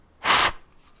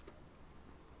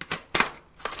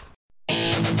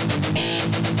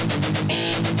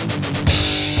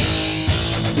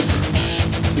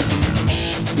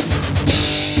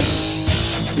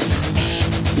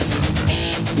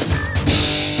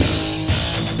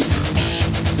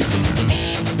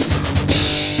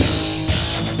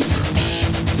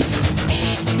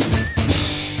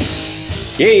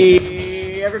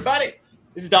Hey, everybody.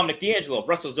 This is Dominic D'Angelo of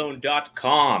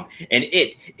WrestleZone.com, and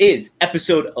it is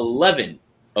episode 11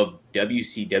 of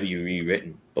WCW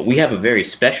Rewritten. But we have a very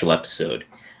special episode,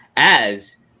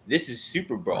 as this is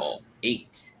Super Brawl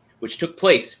 8, which took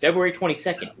place February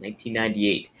 22nd,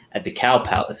 1998, at the Cow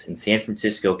Palace in San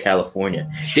Francisco, California.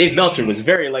 Dave Meltzer was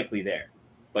very likely there.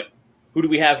 But who do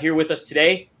we have here with us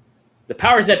today? The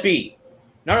powers that be.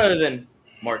 None other than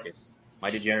Marcus,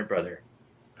 my degenerate brother.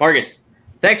 Marcus,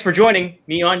 thanks for joining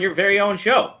me on your very own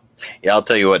show. Yeah, I'll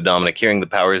tell you what, Dominic, hearing the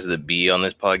powers that be on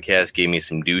this podcast gave me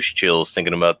some douche chills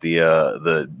thinking about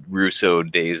the Russo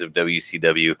days of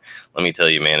WCW. Let me tell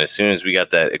you, man, as soon as we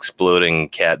got that exploding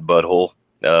cat butthole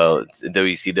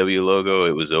WCW logo,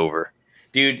 it was over.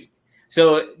 Dude,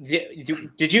 so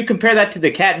did you compare that to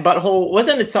the cat butthole?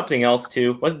 Wasn't it something else,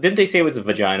 too? Didn't they say it was a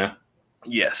vagina?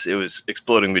 Yes, it was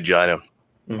exploding vagina,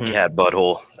 cat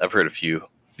butthole. I've heard a few.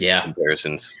 Yeah.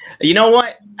 Comparisons. You know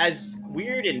what? As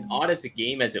weird and odd as a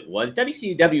game as it was,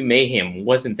 WCW Mayhem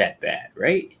wasn't that bad,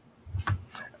 right?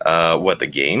 What, the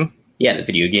game? Yeah, the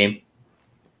video game.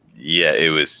 Yeah, it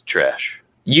was trash.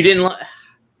 You didn't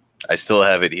I still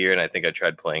have it here, and I think I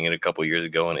tried playing it a couple years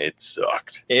ago, and it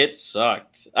sucked. It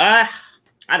sucked. I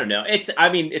don't know. It's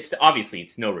obviously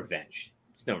it's no revenge.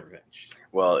 It's no revenge.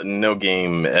 Well, no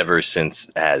game ever since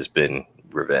has been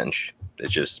revenge.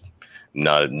 It's just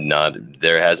not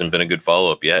there hasn't been a good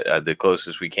follow-up yet. The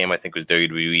closest we came, I think, was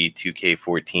WWE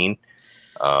 2K14.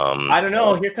 I don't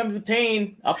know. Here comes the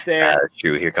pain up there.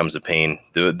 True. Here comes the pain.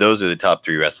 Those are the top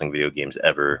 3 wrestling video games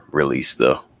ever released,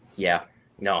 though. Yeah.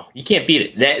 No, you can't beat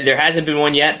it. There hasn't been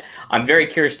one yet. I'm very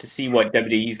curious to see what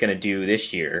WWE is going to do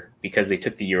this year because they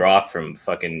took the year off from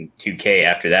fucking 2K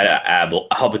after that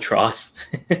albatross.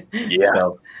 Yeah.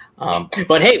 So,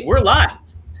 but hey, we're live.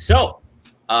 So,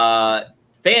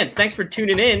 fans, thanks for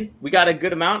tuning in. We got a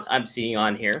good amount I'm seeing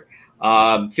on here.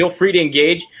 Feel free to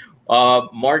engage.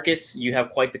 Marcus, you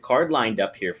have quite the card lined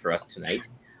up here for us tonight.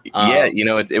 Yeah,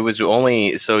 it was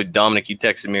only so Dominic, you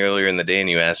texted me earlier in the day and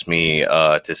you asked me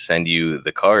to send you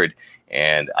the card,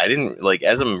 and I didn't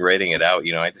as I'm writing it out,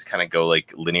 I just kind of go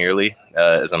linearly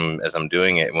as I'm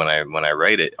doing it when I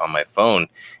write it on my phone,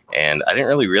 and I didn't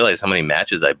really realize how many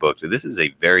matches I booked. This is a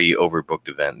very overbooked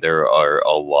event. There are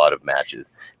a lot of matches.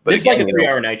 But this again, is like a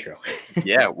 3-hour Nitro.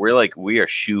 Yeah, we are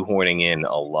shoehorning in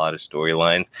a lot of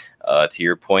storylines. To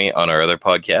your point on our other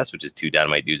podcast, which is 2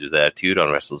 Dynamite Dudes with Attitude on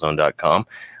WrestleZone.com.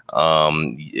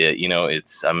 I'm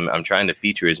trying to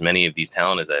feature as many of these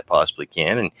talent as I possibly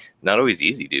can, and not always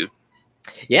easy, dude.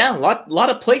 Yeah, a lot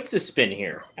of plates to spin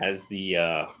here as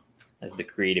the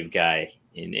creative guy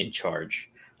in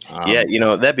charge.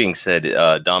 That being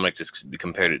said, Dominic just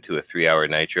compared it to a 3-hour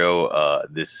Nitro.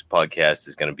 This podcast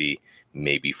is going to be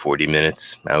maybe 40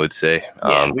 minutes, I would say.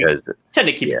 We tend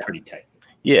to keep it pretty tight.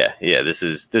 Yeah. This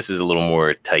is a little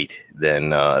more tight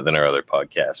than our other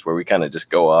podcasts where we kind of just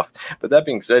go off. But that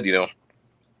being said,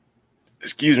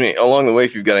 excuse me, along the way,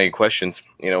 if you've got any questions,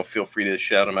 feel free to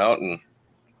shout them out and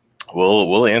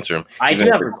we'll answer them. I do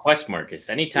have a request, Marcus.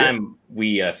 Anytime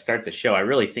we start the show, I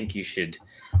really think you should,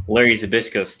 Larry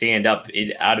Zbyszko, stand up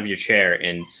out of your chair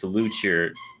and salute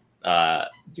your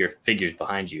figures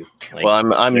behind you.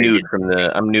 Well, I'm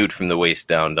nude from the waist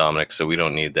down, Dominic, so we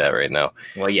don't need that right now.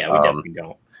 Well, yeah, we definitely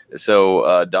don't.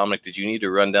 So, Dominic, did you need to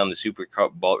run down the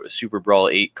Super Brawl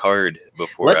 8 card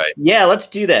before let's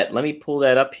do that. Let me pull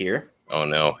that up here. Oh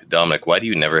no, Dominic, why do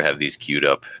you never have these queued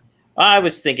up? I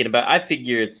was thinking I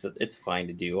figure it's fine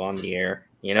to do on the air,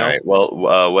 All right.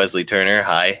 Well, Wesley Turner,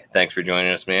 hi. Thanks for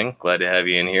joining us, man. Glad to have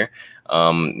you in here.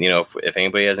 If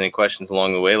anybody has any questions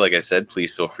along the way, like I said,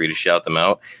 please feel free to shout them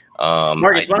out.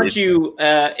 Marcus, why don't you,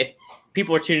 if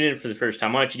people are tuning in for the first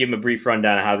time, why don't you give them a brief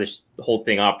rundown of how this whole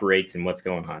thing operates and what's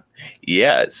going on?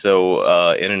 Yeah.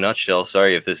 So, in a nutshell,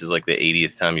 sorry if this is the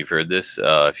 80th time you've heard this,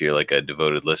 if you're a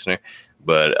devoted listener.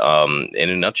 But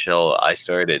in a nutshell, I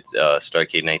started at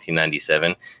Starrcade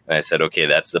 1997, and I said, okay,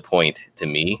 that's the point to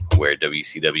me where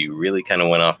WCW really kind of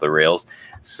went off the rails.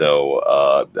 So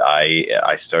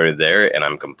I started there, and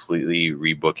I'm completely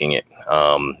rebooking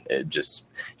it, just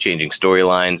changing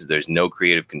storylines. There's no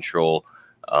creative control.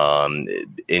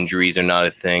 Injuries are not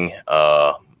a thing,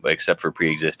 except for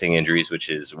pre-existing injuries, which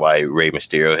is why Rey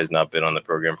Mysterio has not been on the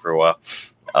program for a while.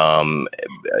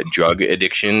 Drug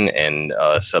addiction and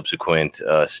subsequent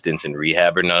stints in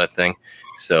rehab are not a thing.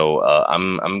 So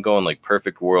I'm going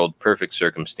perfect world, perfect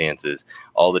circumstances,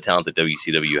 all the talent that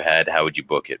WCW had. How would you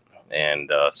book it?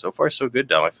 And so far, so good,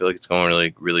 Dom. I feel like it's going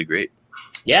really, really great.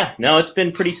 Yeah, no, it's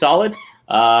been pretty solid.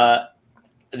 I've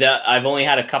only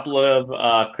had a couple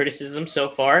of criticisms so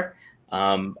far.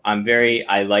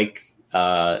 I like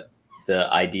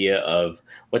the idea of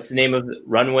what's the name of the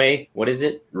Runway? What is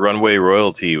it? Runway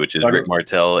Royalty, which is Rick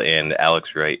Martel and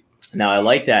Alex Wright. Now I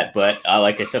like that, but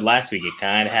like I said last week, it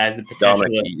kind of has the potential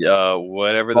Dominic,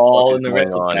 whatever the fuck is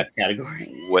going on,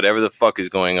 category. Whatever the fuck is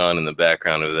going on in the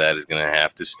background of that is going to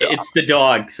have to stop. It's the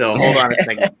dog. So hold on a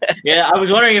second. Yeah, I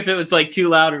was wondering if it was like too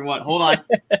loud or what. Hold on,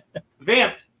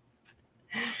 vamp.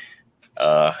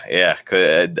 Yeah.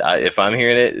 If I'm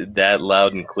hearing it that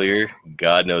loud and clear,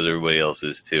 God knows everybody else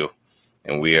is too,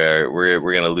 and we're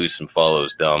going to lose some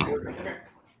follows, Dom.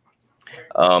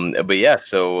 But yeah,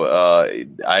 so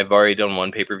I've already done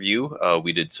one pay-per-view.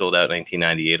 We did Sold Out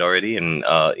 1998 already, and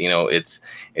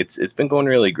it's been going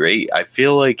really great. I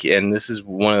feel like, and this is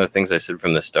one of the things I said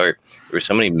from the start, there were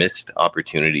so many missed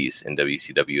opportunities in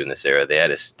WCW in this era. They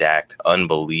had a stacked,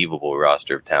 unbelievable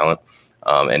roster of talent.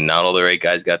 And not all the right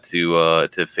guys got to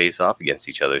face off against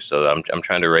each other. So I'm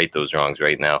trying to right those wrongs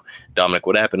right now. Dominic,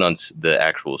 what happened on the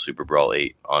actual Super Brawl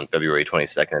 8 on February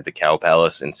 22nd at the Cow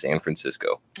Palace in San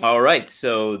Francisco? All right.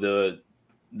 So the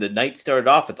night started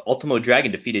off with Ultimo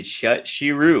Dragon defeated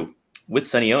Shiru with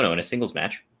Sonny Ono in a singles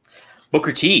match.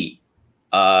 Booker T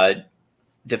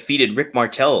defeated Rick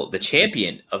Martel, the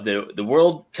champion of the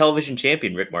world television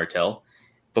champion, Rick Martel.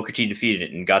 Booker T defeated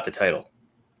it and got the title.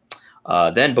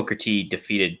 Then Booker T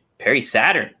defeated Perry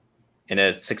Saturn in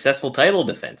a successful title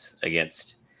defense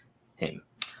against him.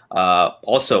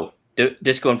 Also,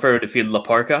 Disco Inferno defeated La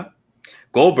Parka.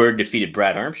 Goldberg defeated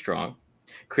Brad Armstrong.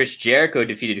 Chris Jericho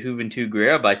defeated Juventud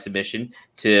Guerrera by submission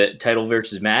to title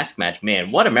versus mask match.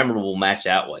 Man, what a memorable match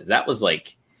that was. That was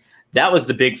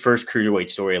the big first cruiserweight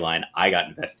storyline I got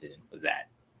invested in, was that.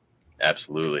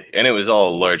 Absolutely. And it was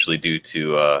all largely due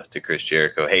to Chris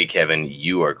Jericho. Hey, Kevin,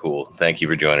 you are cool. Thank you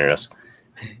for joining us.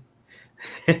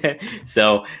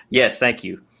 So, yes, thank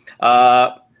you.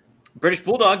 British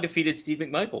Bulldog defeated Steve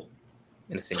McMichael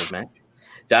in a singles match.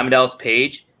 Diamond Dallas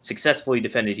Page successfully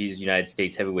defended his United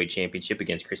States Heavyweight Championship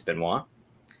against Chris Benoit.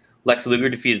 Lex Luger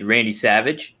defeated Randy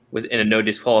Savage in a no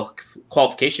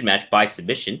disqualification match by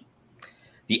submission.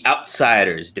 The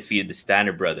Outsiders defeated the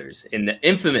Steiner Brothers in the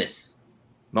infamous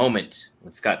moment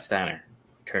when Scott Steiner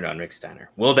turned on Rick Steiner.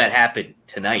 Will that happen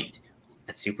tonight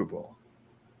at Super Bowl?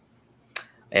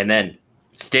 And then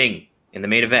Sting in the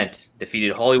main event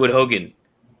defeated Hollywood Hogan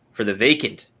for the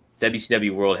vacant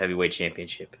WCW World Heavyweight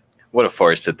Championship. What a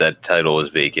farce that title was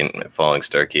vacant following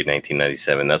Starrcade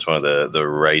 1997. That's one of the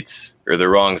rights or the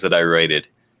wrongs that I righted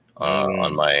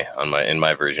in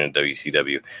my version of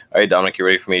WCW. All right, Dominic, you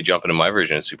ready for me to jump into my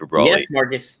version of Super Brawl? Yes,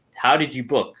 Marcus. How did you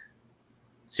book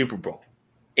Super Bowl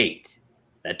 8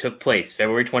 that took place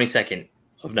February 22nd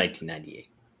of 1998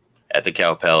 at the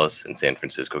Cow Palace in San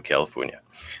Francisco, California?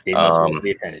 They must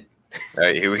be attended. All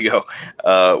right, here we go.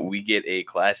 We get a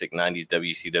classic 90s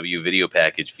WCW video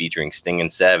package featuring Sting and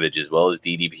Savage, as well as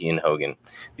DDP and Hogan.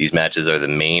 These matches are the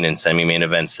main and semi-main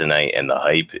events tonight, and the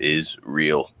hype is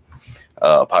real.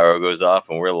 Pyro goes off,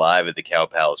 and we're live at the Cow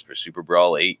Palace for Super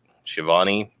Brawl 8.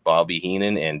 Shivani, Bobby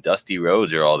Heenan, and Dusty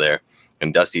Rhodes are all there.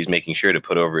 And Dusty's making sure to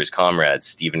put over his comrades,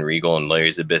 Steven Regal and Larry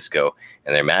Zbyszko,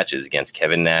 in their matches against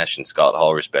Kevin Nash and Scott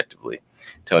Hall, respectively.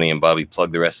 Tony and Bobby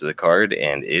plug the rest of the card,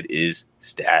 and it is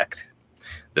stacked.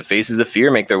 The Faces of Fear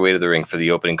make their way to the ring for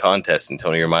the opening contest, and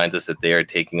Tony reminds us that they are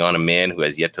taking on a man who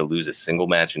has yet to lose a single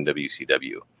match in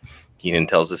WCW. Heenan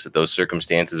tells us that those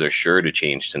circumstances are sure to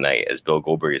change tonight, as Bill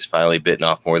Goldberg has finally bitten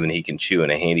off more than he can chew in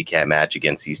a handicap match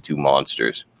against these two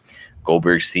monsters.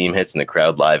 Goldberg's theme hits and the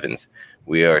crowd livens.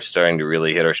 We are starting to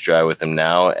really hit our stride with him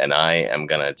now, and I am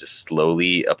going to just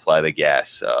slowly apply the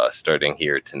gas starting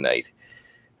here tonight.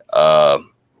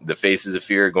 The Faces of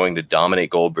Fear are going to dominate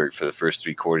Goldberg for the first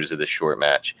 3 quarters of this short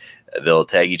match. They'll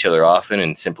tag each other often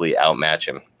and simply outmatch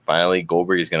him. Finally,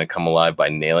 Goldberg is going to come alive by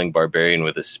nailing Barbarian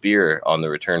with a spear on the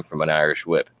return from an Irish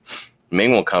whip.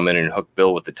 Ming will come in and hook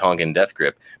Bill with the Tongan death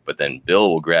grip, but then Bill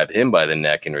will grab him by the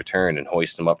neck in return and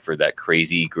hoist him up for that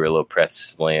crazy gorilla press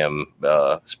slam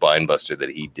spine buster that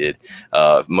he did.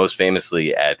 Most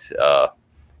famously at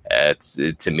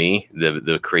to me,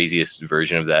 the craziest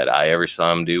version of that I ever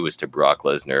saw him do was to Brock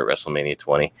Lesnar at WrestleMania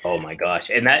 20. Oh my gosh.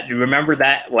 And remember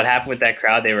that what happened with that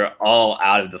crowd? They were all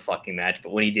out of the fucking match,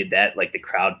 but when he did that, like the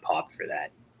crowd popped for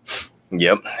that.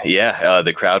 Yep. Yeah.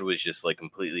 The crowd was just like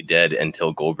completely dead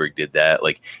until Goldberg did that.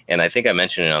 And I think I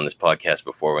mentioned it on this podcast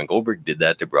before. When Goldberg did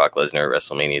that to Brock Lesnar at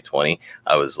WrestleMania 20,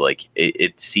 I was like,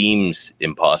 it seems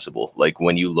impossible. Like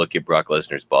when you look at Brock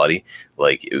Lesnar's body,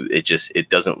 like it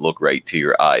doesn't look right to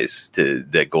your eyes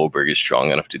that Goldberg is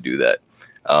strong enough to do that.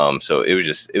 So it was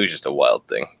just a wild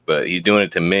thing, but he's doing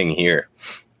it to Ming here.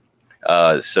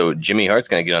 So Jimmy Hart's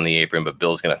going to get on the apron, but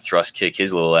Bill's going to thrust kick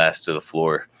his little ass to the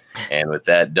floor. And with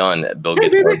that done, Bill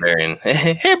gets Barbarian.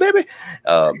 Hey, baby.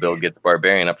 Bill gets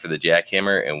Barbarian up for the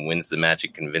jackhammer and wins the match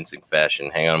in convincing fashion.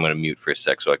 Hang on, I'm going to mute for a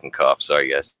sec so I can cough.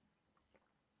 Sorry, guys.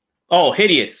 Oh,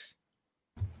 hideous.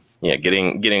 Yeah,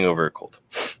 getting over a cold.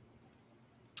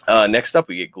 Next up,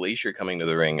 we get Glacier coming to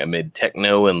the ring amid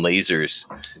techno and lasers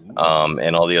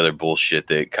and all the other bullshit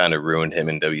that kind of ruined him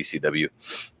in WCW.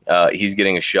 He's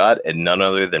getting a shot at none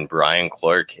other than Brian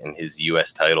Clark in his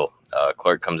U.S. title.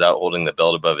 Clark comes out holding the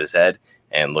belt above his head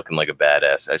and looking like a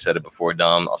badass. I said it before,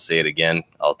 Dom. I'll say it again.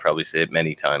 I'll probably say it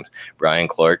many times. Brian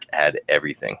Clark had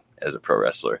everything as a pro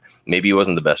wrestler. Maybe he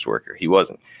wasn't the best worker. He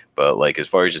wasn't. But like as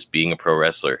far as just being a pro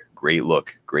wrestler, great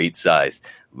look, great size,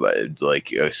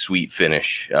 like a sweet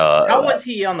finish. How was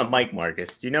he on the mic,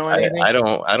 Marcus? Do you know anything? I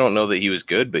don't know that he was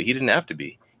good, but he didn't have to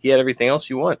be. He had everything else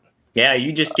you want. Yeah,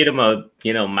 you just get him a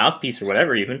mouthpiece or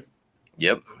whatever, even.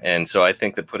 Yep, and so I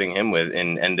think that putting him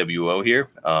in NWO here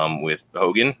with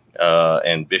Hogan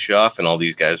and Bischoff and all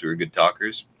these guys who are good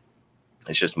talkers,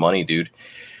 it's just money, dude.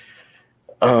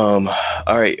 All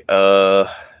right,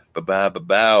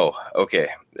 okay,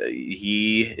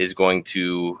 he is going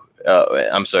to.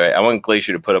 I'm sorry, I want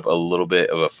Glacier to put up a little bit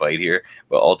of a fight here,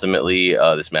 but ultimately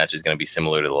this match is going to be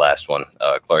similar to the last one.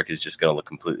 Clark is just going to look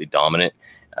completely dominant,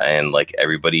 and like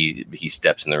everybody he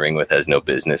steps in the ring with has no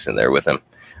business in there with him.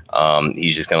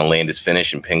 He's just going to land his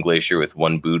finish and pin Glacier with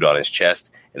one boot on his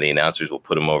chest, and the announcers will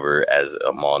put him over as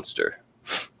a monster.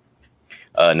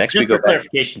 Next, we go for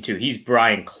clarification too. He's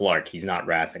Brian Clark. He's not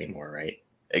Wrath anymore, right?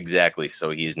 Exactly. So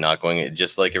he's not going,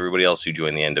 just like everybody else who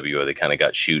joined the NWO. They kind of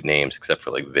got shoot names, except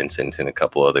for like Vincent and a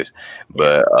couple others.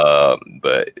 But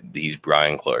he's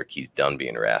Brian Clark. He's done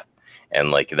being Wrath.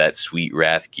 And like that sweet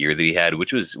Wrath gear that he had,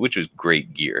 which was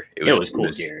great gear. It was cool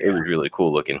gear. Yeah. It was really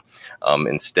cool looking.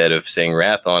 Instead of saying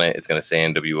Wrath on it, it's going to say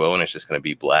NWO, and it's just going to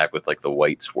be black with like the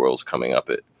white swirls coming up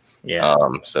it. Yeah.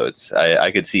 So it's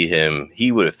I could see him.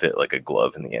 He would have fit like a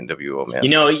glove in the NWO, man.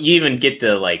 You even get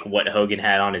the like what Hogan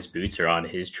had on his boots or on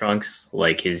his trunks,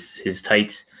 like his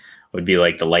tights would be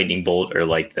like the lightning bolt or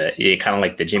like kind of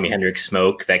like the Jimi Hendrix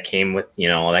smoke that came with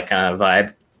all that kind of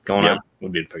vibe going on.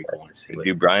 Would be pretty cool to see.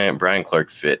 Dude, Brian Clark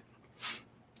fit.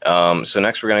 So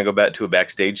next we're going to go back to a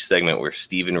backstage segment where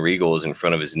Steven Regal is in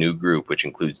front of his new group, which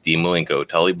includes Dean Malenko,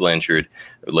 Tully Blanchard,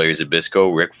 Larry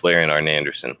Zbyszko, Ric Flair, and Arn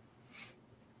Anderson.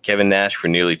 Kevin Nash, for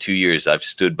nearly 2 years, I've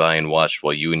stood by and watched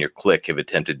while you and your clique have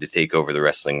attempted to take over the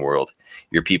wrestling world.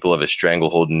 Your people have a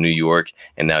stranglehold in New York,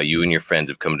 and now you and your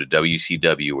friends have come to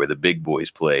WCW, where the big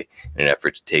boys play, in an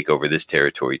effort to take over this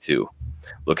territory too.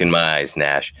 Look in my eyes,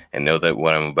 Nash, and know that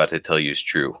what I'm about to tell you is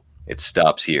true. It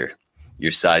stops here.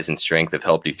 Your size and strength have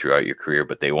helped you throughout your career,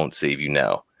 but they won't save you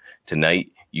now.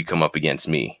 Tonight, you come up against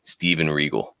me, Steven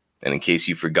Regal. And in case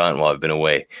you've forgotten while I've been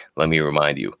away, let me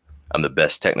remind you, I'm the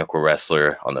best technical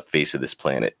wrestler on the face of this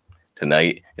planet.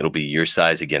 Tonight, it'll be your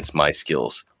size against my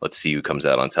skills. Let's see who comes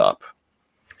out on top.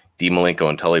 Dean Malenko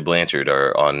and Tully Blanchard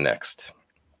are on next.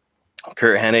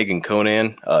 Kurt Hennig and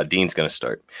Conan, Dean's going to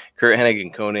start. Kurt Hennig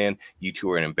and Conan, you two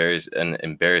are an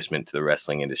embarrassment to the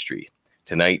wrestling industry.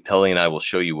 Tonight, Tully and I will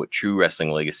show you what true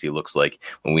wrestling legacy looks like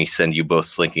when we send you both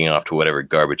slinking off to whatever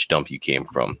garbage dump you came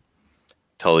from.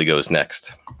 Tully goes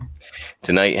next.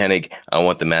 Tonight, Hennig, I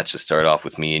want the match to start off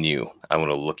with me and you. I want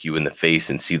to look you in the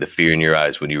face and see the fear in your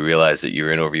eyes when you realize that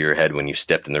you're in over your head when you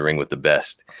stepped in the ring with the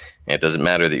best. And it doesn't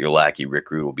matter that your lackey,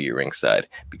 Rick Rude, will be at ringside,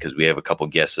 because we have a couple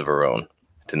guests of our own.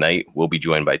 Tonight, we'll be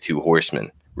joined by two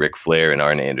horsemen, Ric Flair and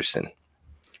Arn Anderson.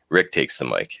 Rick takes the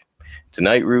mic.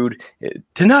 Tonight, Rude.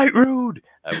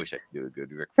 I wish I could do a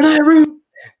good Ric Flair. Tonight, Rude.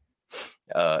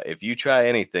 If you try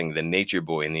anything, the Nature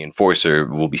Boy and the Enforcer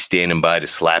will be standing by to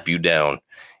slap you down.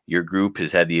 Your group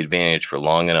has had the advantage for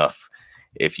long enough.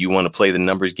 If you want to play the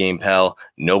numbers game, pal,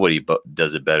 nobody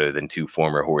does it better than two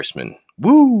former horsemen.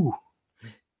 Woo!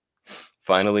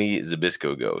 Finally,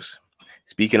 Zbyszko goes.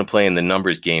 Speaking of playing the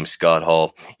numbers game, Scott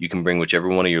Hall, you can bring whichever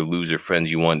one of your loser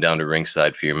friends you want down to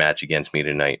ringside for your match against me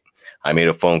tonight. I made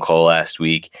a phone call last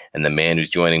week, and the man who's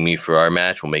joining me for our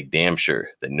match will make damn sure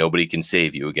that nobody can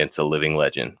save you against a living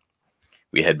legend.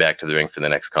 We head back to the ring for the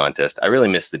next contest. I really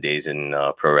miss the days in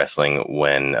pro wrestling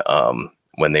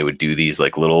when they would do these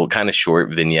like little kind of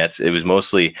short vignettes. It was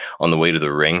mostly on the way to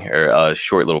the ring or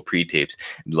short little pre-tapes.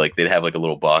 Like they'd have like a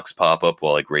little box pop up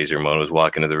while like Razor Ramon was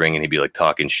walking to the ring and he'd be like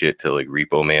talking shit to like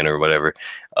Repo Man or whatever.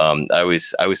 I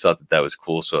always thought that was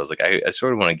cool. So I was like, I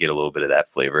sort of want to get a little bit of that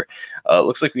flavor.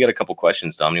 Looks like we got a couple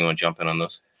questions. Dom, you want to jump in on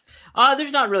those?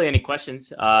 There's not really any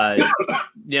questions, and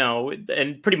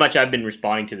pretty much I've been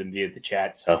responding to them via the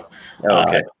chat. So,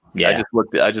 okay. Yeah,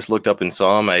 I just looked up and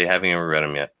saw them. I haven't even read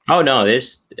them yet. Oh no,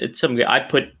 it's some. I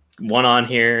put one on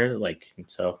here. Like,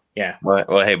 so yeah.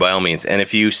 Well, hey, by all means. And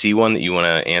if you see one that you want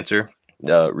to answer,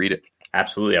 read it.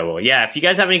 Absolutely, I will. Yeah, if you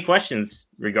guys have any questions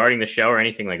regarding the show or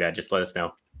anything like that, just let us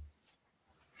know.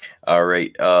 All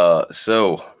right.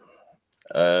 So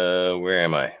where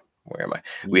am I?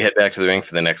 We head back to the ring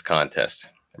for the next contest.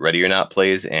 Ready or Not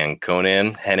plays, and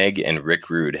Konnan, Hennig, and Rick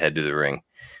Rude head to the ring.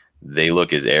 They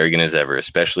look as arrogant as ever,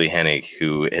 especially Hennig,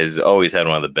 who has always had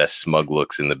one of the best smug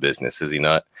looks in the business, has he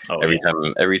not? Every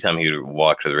time he would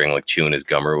walk to the ring, like chewing his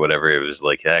gum or whatever, it was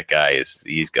like, that guy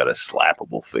he's got a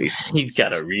slappable face. He's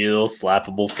got a real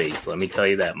slappable face, let me tell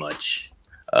you that much.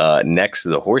 Next,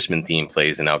 the Horseman theme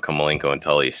plays, and out come Malenko and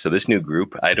Tully. So this new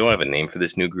group, I don't have a name for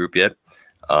this new group yet,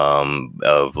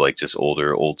 of like just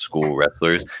old school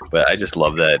wrestlers, but I just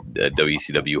love that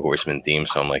WCW Horseman theme,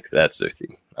 so I'm like, that's their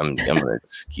theme. I'm gonna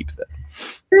just keep that.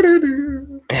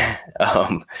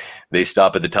 They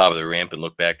stop at the top of the ramp and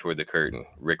look back toward the curtain.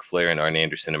 Ric Flair and Arn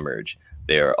Anderson emerge.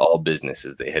 They are all business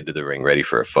as they head to the ring, ready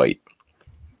for a fight.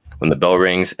 When the bell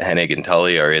rings, Hennig and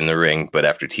Tully are in the ring, but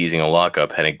after teasing a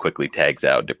lockup, Hennig quickly tags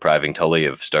out, depriving Tully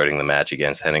of starting the match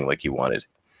against Hennig like he wanted.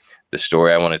 The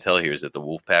story I want to tell here is that the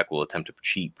Wolfpack will attempt to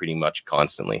cheat pretty much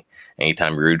constantly.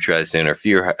 Anytime Rude tries to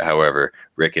interfere, however,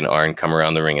 Rick and Arn come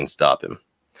around the ring and stop him.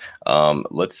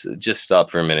 Let's just stop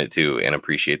for a minute, too, and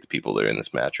appreciate the people that are in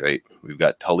this match, right? We've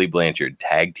got Tully Blanchard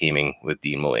tag teaming with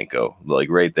Dean Malenko. Like,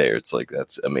 right there, it's like,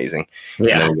 that's amazing.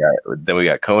 Yeah. And then we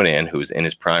got Konnan, who's in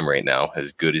his prime right now,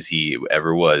 as good as he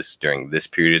ever was during this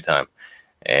period of time.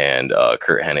 And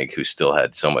Curt Hennig, who still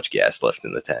had so much gas left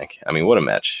in the tank. I mean, what a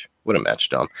match. What a match,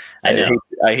 Dom.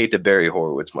 I hate to Barry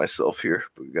Horowitz myself here,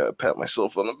 but we got to pat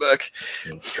myself on the back.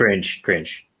 Cringe.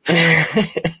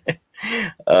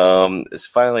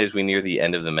 Finally, as we near the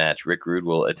end of the match, Rick Rude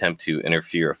will attempt to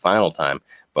interfere a final time,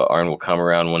 but Arn will come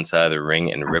around one side of the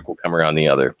ring and Rick will come around the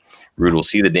other. Rude will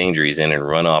see the danger he's in and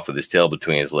run off with his tail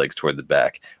between his legs toward the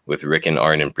back, with Rick and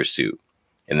Arn in pursuit.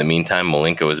 In the meantime,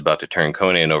 Malenko is about to turn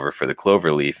Konnan over for the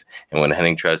cloverleaf, and when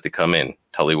Hennig tries to come in,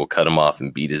 Tully will cut him off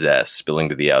and beat his ass, spilling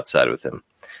to the outside with him.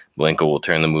 Malenko will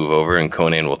turn the move over, and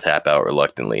Konnan will tap out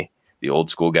reluctantly. The old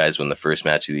school guys win the first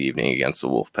match of the evening against the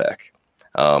Wolfpack.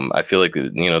 I feel like,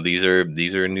 these are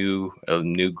a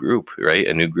new group, right?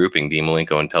 A new grouping, Dean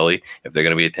Malenko and Tully. If they're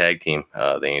going to be a tag team,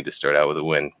 they need to start out with a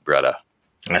win, brother.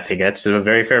 I think that's a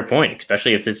very fair point,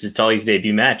 especially if this is Tully's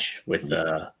debut match with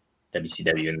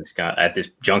WCW in this at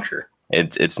this juncture.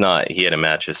 It's not. He had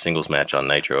a singles match on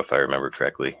Nitro, if I remember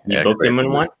correctly. You booked him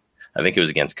in one? I think it was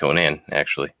against Konnan,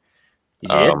 actually. You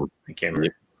did? I can't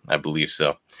remember. I believe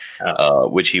so.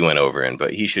 Which he went over in,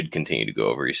 but he should continue to go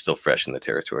over. He's still fresh in the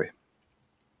territory.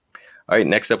 All right,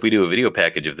 next up, we do a video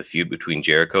package of the feud between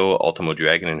Jericho, Ultimo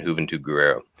Dragon, and Juventud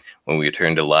Guerrero. When we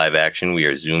return to live action, we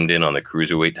are zoomed in on the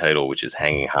Cruiserweight title, which is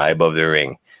hanging high above the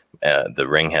ring. The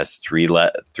ring has three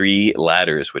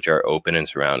ladders, which are open and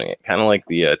surrounding it. Kind of like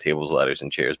the tables, ladders,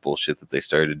 and chairs bullshit that they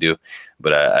started to do.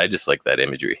 But I just like that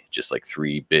imagery. Just like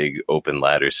three big open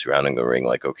ladders surrounding the ring.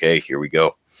 Like, okay, here we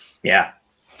go. Yeah.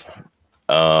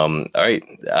 All right.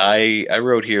 I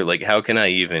wrote here, like, how can I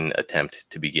even attempt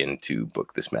to begin to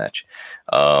book this match?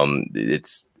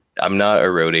 I'm not a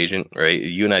road agent, right?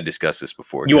 You and I discussed this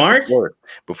before. You aren't?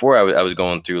 Before I was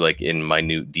going through, like, in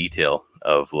minute detail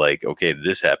of, like, okay,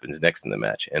 this happens next in the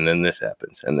match, and then this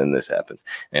happens, and then this happens.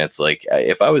 And it's like,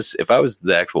 if I was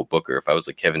the actual booker, if I was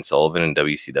like Kevin Sullivan in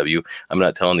WCW, I'm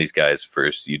not telling these guys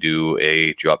first you do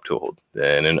a drop toe hold,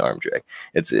 then an arm drag.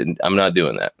 I'm not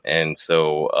doing that. And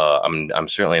so I'm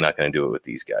certainly not going to do it with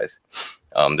these guys.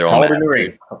 They're all in the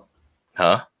ring.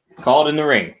 Huh? Call it in the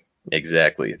ring.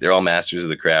 Exactly. They're all masters of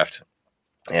the craft.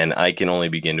 And I can only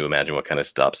begin to imagine what kind of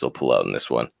stops they'll pull out in this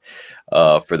one.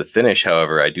 For the finish,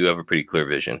 however, I do have a pretty clear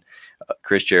vision.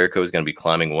 Chris Jericho is going to be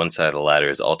climbing one side of the ladder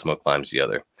as Ultimo climbs the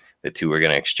other. The two are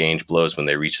going to exchange blows when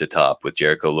they reach the top, with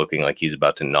Jericho looking like he's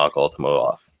about to knock Ultimo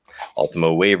off.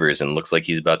 Ultimo wavers and looks like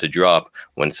he's about to drop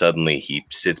when suddenly he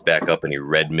sits back up and he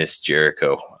red mists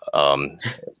Jericho.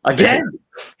 Again?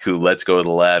 Who lets go of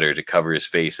the ladder to cover his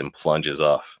face and plunges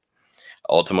off.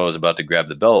 Ultimo is about to grab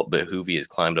the belt, but Juvi has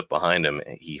climbed up behind him.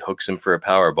 He hooks him for a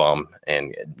power bomb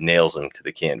and nails him to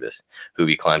the canvas.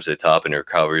 Juvi climbs to the top and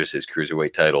recovers his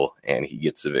cruiserweight title, and he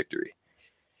gets the victory.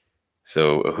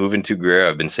 So Juventud Guerrero,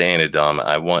 I've been saying it, Dom,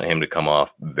 I want him to come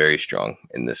off very strong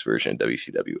in this version of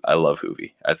WCW. I love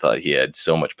Juvi. I thought he had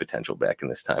so much potential back in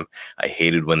this time. I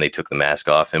hated when they took the mask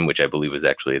off him, which I believe was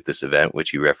actually at this event,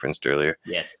 which you referenced earlier.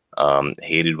 Yes.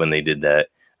 Hated when they did that.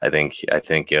 I think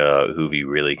Juvi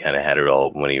really kind of had it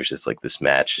all when he was just like this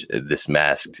masked,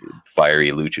 fiery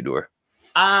luchador.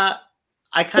 I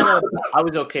I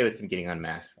was okay with him getting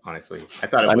unmasked, honestly.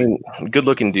 I mean, good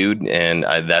looking dude, and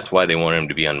that's why they wanted him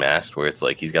to be unmasked. Where it's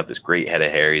like he's got this great head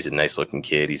of hair, he's a nice looking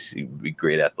kid, he's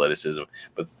great athleticism.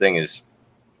 But the thing is,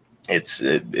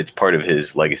 it's part of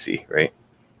his legacy, right?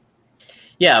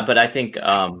 Yeah, but I think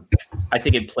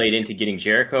it played into getting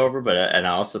Jericho over, and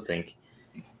I also think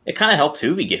it kind of helped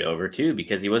Hoovy get over too,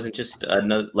 because he wasn't just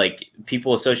another, like,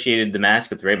 people associated the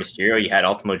mask with Rey Mysterio. You had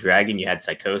Ultimo Dragon, you had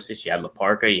Psychosis, you had La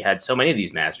Parka, you had so many of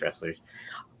these masked wrestlers.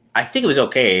 I think it was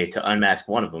okay to unmask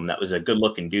one of them that was a good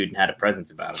looking dude and had a presence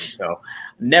about him. So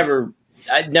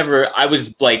I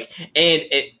was like, and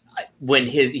when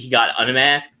he got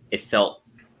unmasked, it felt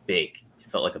big. It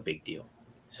felt like a big deal.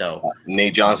 So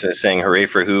Nate Johnson is saying, "Hooray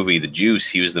for Hoovy, the juice.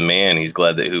 He was the man. He's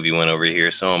glad that Hoovy went over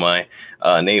here. So am I."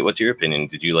 Nate, what's your opinion?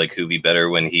 Did you like Hoovy better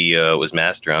when he was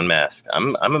masked or unmasked?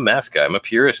 I'm a mask guy. I'm a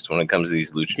purist when it comes to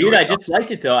these luchadors. Dude, I just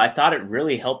liked it though. I thought it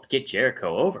really helped get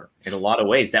Jericho over in a lot of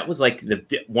ways. That was like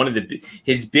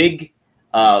his big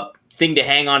thing to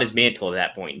hang on his mantle at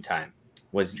that point in time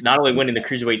was not only winning the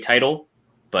cruiserweight title,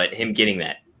 but him getting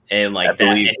that and like that,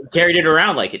 and he carried it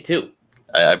around like it too.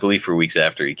 I believe for weeks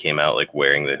after he came out, like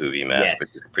wearing the Hoovy mask,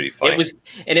 which is pretty funny.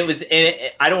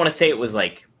 I don't want to say it was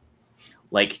like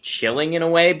chilling in a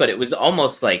way, but it was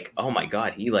almost like, oh my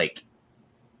God, he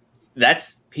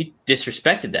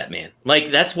disrespected that man.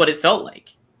 Like that's what it felt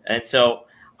like. And so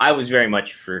I was very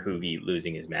much for Hoovy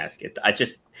losing his mask. It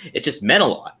just meant a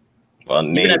lot. Well,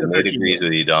 Nate agrees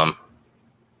with you, Dom.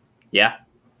 Yeah,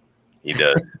 he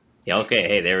does. Yeah. Okay.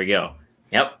 Hey, there we go.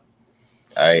 Yep.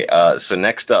 All right, so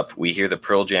next up, we hear the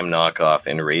Pearl Jam knockoff,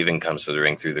 and Raven comes to the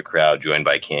ring through the crowd, joined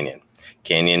by Kanyon.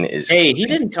 Kanyon is... Hey, he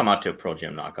didn't come out to a Pearl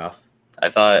Jam knockoff. I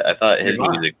thought his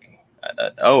music...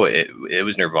 it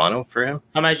was Nirvana for him?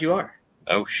 Come As You Are.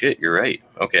 Oh, shit, you're right.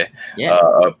 Okay. Yeah.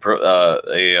 A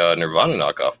Nirvana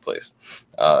knockoff place.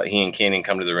 He and Kanyon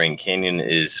come to the ring. Kanyon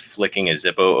is flicking a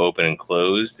Zippo open and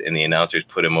closed, and the announcers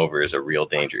put him over as a real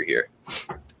danger here.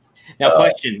 Now,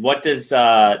 question, what does...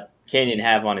 Kanyon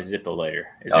have on his Zippo lighter?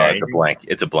 It's a blank.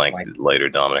 It's a blank lighter,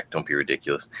 Dominic. Don't be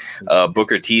ridiculous.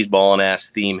 Booker T's ballin' ass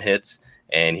theme hits,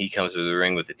 and he comes to the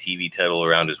ring with the TV title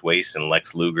around his waist and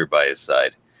Lex Luger by his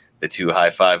side. The two high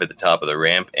five at the top of the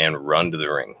ramp and run to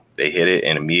the ring. They hit it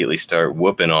and immediately start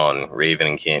whooping on Raven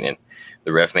and Kanyon.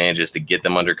 The ref manages to get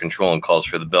them under control and calls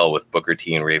for the bell with Booker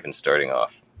T and Raven starting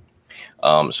off.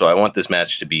 So I want this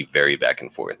match to be very back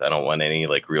and forth. I don't want any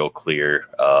like real clear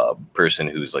person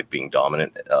who's like being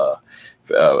dominant,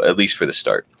 at least for the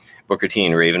start. Booker T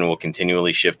and Raven will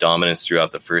continually shift dominance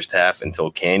throughout the first half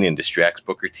until Kanyon distracts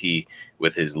Booker T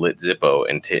with his lit Zippo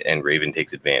and Raven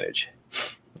takes advantage.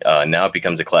 Now it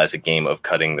becomes a classic game of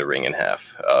cutting the ring in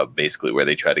half, basically where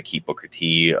they try to keep Booker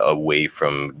T away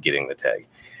from getting the tag.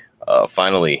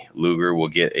 Finally, Luger will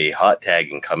get a hot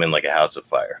tag and come in like a house of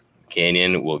fire.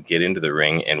 Kanyon will get into the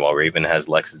ring, and while Raven has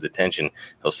Lex's attention,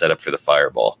 he'll set up for the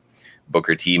fireball.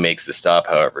 Booker T makes the stop,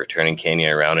 however, turning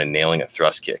Kanyon around and nailing a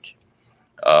thrust kick.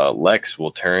 Lex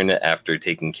will turn after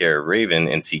taking care of Raven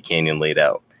and see Kanyon laid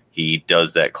out. He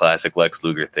does that classic Lex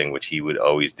Luger thing, which he would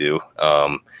always do,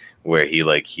 where he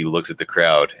looks at the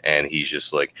crowd and he's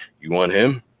just like, "You want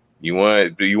him? Do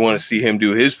you want to see him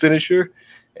do his finisher?"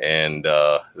 And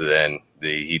then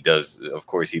he does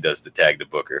the tag to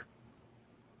Booker.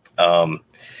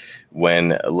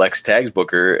 When Lex tags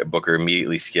Booker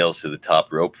immediately scales to the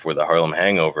top rope for the Harlem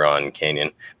Hangover on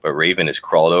Kanyon, but Raven is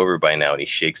crawled over by now and he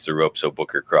shakes the rope so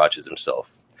Booker crotches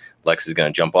himself. Lex is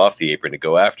going to jump off the apron to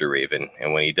go after Raven,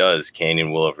 and when he does,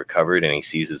 Kanyon will have recovered and he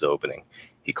sees his opening.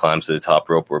 He climbs to the top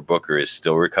rope where Booker is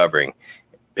still recovering,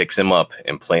 picks him up,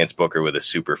 and plants Booker with a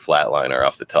super flatliner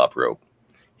off the top rope.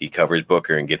 He covers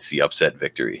Booker and gets the upset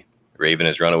victory. Raven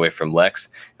has run away from Lex,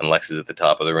 and Lex is at the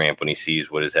top of the ramp when he sees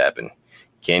what has happened.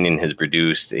 Kanyon has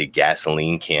produced a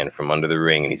gasoline can from under the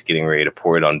ring, and he's getting ready to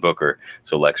pour it on Booker,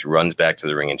 so Lex runs back to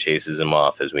the ring and chases him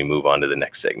off as we move on to the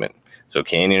next segment. So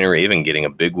Kanyon and Raven getting a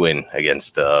big win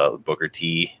against Booker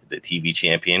T, the TV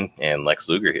champion, and Lex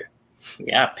Luger here.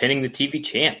 Yeah, pinning the TV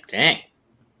champ. Dang.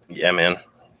 Yeah, man.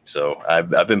 So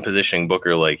I've been positioning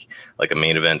Booker like a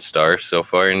main event star so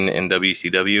far in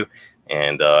WCW.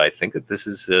 And I think that this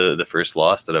is the first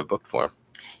loss that I've booked for him.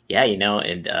 Yeah,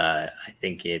 and I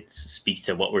think it speaks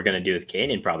to what we're going to do with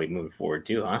Kanyon probably moving forward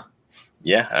too, huh?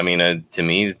 Yeah, I mean, to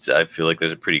me, I feel like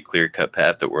there's a pretty clear-cut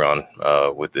path that we're on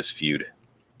with this feud.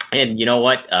 And you know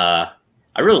what? I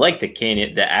really like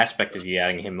the aspect of you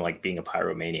having him like being a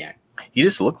pyromaniac. He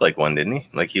just looked like one, didn't he?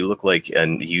 Like he looked like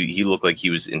he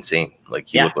was insane. Like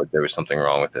he looked like there was something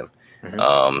wrong with him.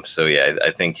 Mm-hmm. So yeah, I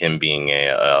think him being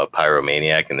a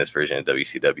pyromaniac in this version of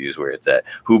WCW is where it's at.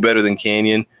 Who better than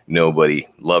Kanyon? Nobody.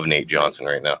 Love Nate Johnson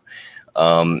right now.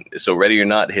 So Ready or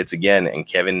Not hits again, and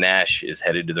Kevin Nash is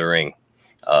headed to the ring.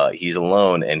 He's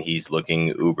alone, and he's looking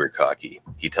uber cocky.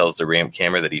 He tells the ramp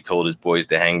camera that he told his boys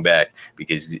to hang back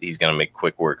because he's going to make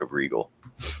quick work of Regal.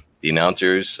 The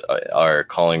announcers are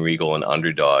calling Regal an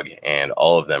underdog, and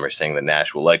all of them are saying that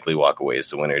Nash will likely walk away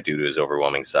as the winner due to his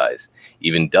overwhelming size.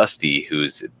 Even Dusty,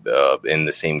 who's in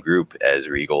the same group as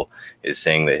Regal, is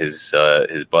saying that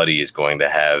his buddy is going to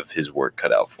have his work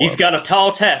cut out for him. He's got a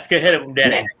tall task ahead of him,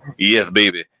 Daddy. Yes,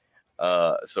 baby.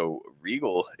 So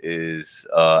Regal is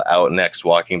out next,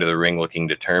 walking to the ring, looking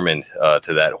determined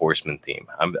to that Horseman theme.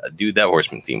 Dude, that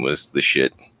Horseman theme was the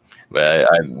shit. But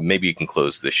maybe you can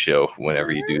close this show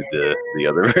whenever you do the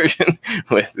other version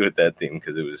with that theme,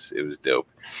 because it was dope.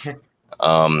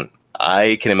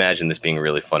 I can imagine this being a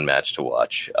really fun match to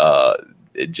watch.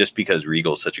 Just because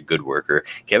Regal's such a good worker.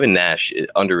 Kevin Nash is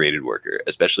underrated worker,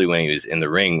 especially when he was in the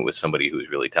ring with somebody who's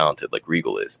really talented like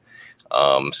Regal is.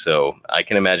 So I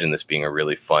can imagine this being a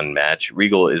really fun match.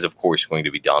 Regal is, of course, going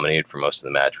to be dominated for most of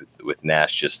the match, with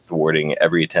Nash just thwarting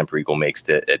every attempt Regal makes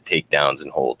at takedowns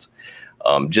and holds.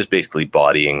 Just basically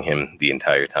bodying him the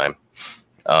entire time.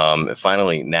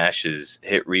 Finally, Nash has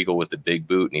hit Regal with the big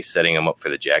boot, and he's setting him up for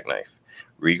the jackknife.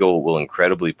 Regal will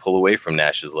incredibly pull away from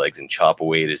Nash's legs and chop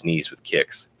away at his knees with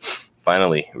kicks.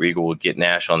 Finally, Regal will get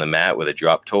Nash on the mat with a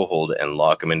drop toe hold and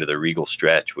lock him into the Regal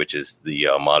stretch, which is the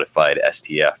modified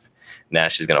STF.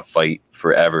 Nash is going to fight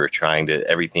forever, trying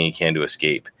everything he can to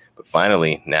escape. But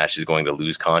finally, Nash is going to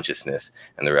lose consciousness,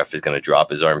 and the ref is going to drop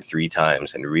his arm 3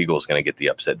 times, and Regal's going to get the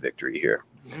upset victory here.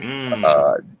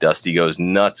 Dusty goes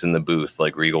nuts in the booth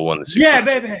like Regal won the Super Bowl. Yeah,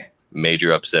 baby.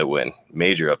 Major upset win.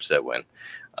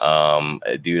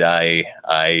 Dude, I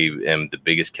am the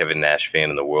biggest Kevin Nash fan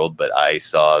in the world, but I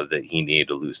saw that he needed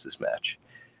to lose this match.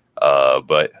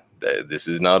 But this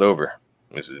is not over.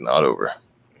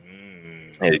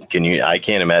 I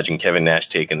can't imagine Kevin Nash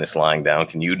taking this lying down.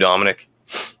 Can you, Dominic?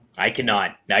 I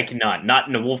cannot. Not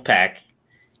in the Wolfpack.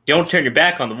 Don't turn your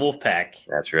back on the Wolfpack.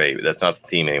 That's right. That's not the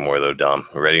theme anymore, though, Dom.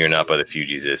 Ready or Not by the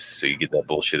Fugees is, so you get that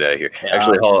bullshit out of here.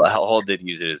 Actually, Hall did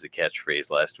use it as a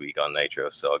catchphrase last week on Nitro,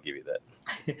 so I'll give you that.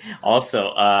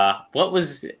 Also, what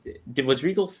was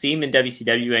Regal's theme in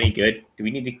WCW any good? Do we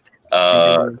need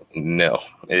to? No,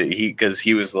 because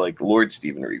he was like Lord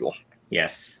Steven Regal.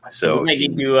 Yes. So we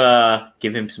need to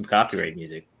give him some copyright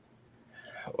music.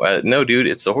 No, dude,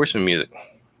 it's the Horseman music.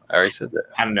 I already said that.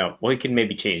 I don't know. Well, we can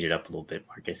maybe change it up a little bit,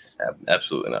 Marcus.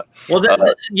 Absolutely not. Well,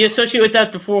 you associate with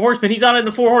that the Four Horsemen. He's on in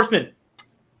the Four Horsemen.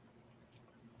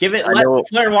 Let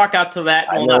Flair walk out to that.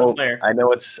 Not Flair. I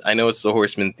know it's the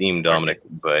Horseman theme, Dominic,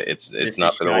 but it's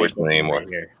not for the Horsemen anymore.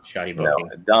 Right Shoddy no,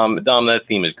 Dom, that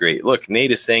theme is great. Look,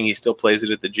 Nate is saying he still plays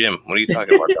it at the gym. What are you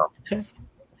talking about, Dom?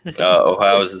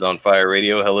 Ohio's is on fire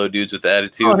radio. Hello, dudes with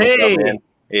attitude. Oh, hey. What's up, man?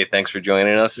 Hey, thanks for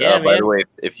joining us. By the way,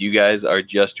 if you guys are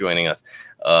just joining us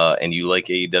and you like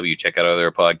AEW, check out our other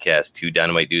podcast, Two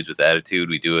Dynamite Dudes with Attitude.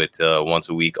 We do it once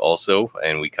a week also,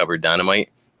 and we cover Dynamite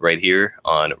right here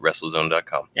on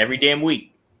WrestleZone.com. Every damn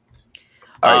week.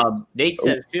 Nate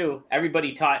says, too,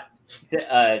 everybody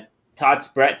touts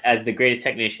Brett as the greatest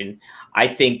technician. I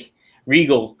think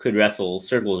Regal could wrestle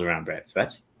circles around Brett. So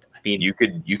you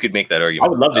could make that argument. I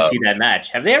would love to see that match.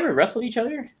 Have they ever wrestled each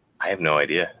other? I have no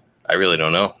idea. I really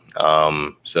don't know.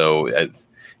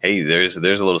 Hey, there's a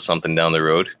little something down the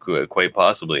road, quite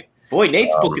possibly. Boy,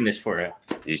 Nate's booking this for you.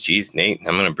 Jeez, Nate,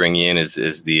 I'm going to bring you in as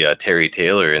the Terry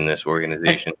Taylor in this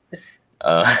organization.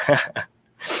 All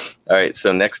right,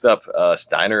 so next up,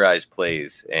 Steiner Eyes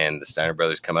plays, and the Steiner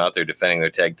brothers come out. They're defending their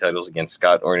tag titles against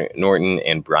Scott Norton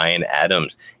and Brian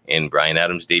Adams in Brian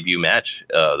Adams' debut match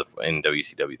in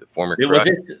WCW. The former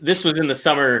this was in the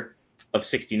summer of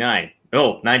 '69.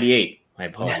 No, '98. My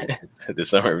apologies. The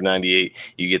summer of '98.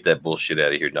 You get that bullshit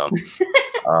out of here, Dom.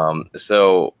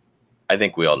 So I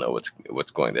think we all know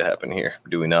what's going to happen here.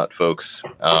 Do we not, folks?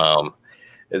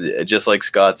 Just like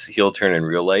Scott's heel turn in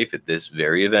real life, at this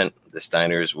very event, the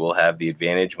Steiners will have the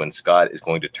advantage when Scott is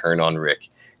going to turn on Rick,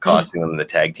 costing them the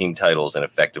tag team titles and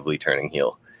effectively turning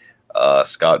heel.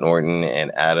 Scott Norton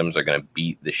and Adams are going to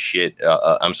beat the shit.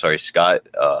 Scott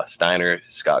Steiner,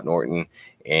 Scott Norton,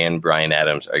 and Brian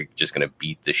Adams are just going to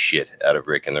beat the shit out of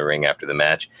Rick in the ring after the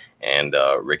match, and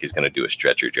Rick is going to do a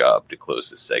stretcher job to close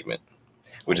this segment,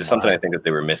 which is something I think that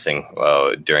they were missing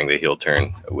during the heel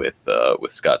turn with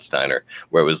Scott Steiner,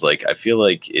 where it was like, I feel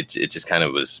like it just kind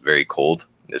of was very cold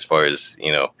as far as,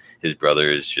 his brother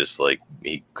is just like,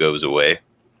 he goes away.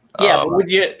 Yeah, but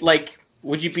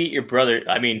would you beat your brother?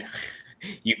 I mean,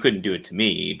 you couldn't do it to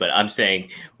me, but I'm saying,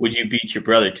 would you beat your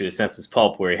brother to a senseless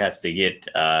pulp where he has to get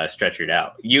stretchered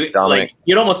out? You'd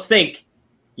almost think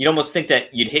that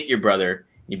you'd hit your brother,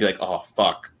 and you'd be like, oh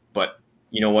fuck, but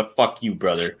you know what, fuck you,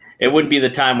 brother. It wouldn't be the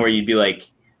time where you'd be like,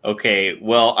 okay,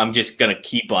 well, I'm just gonna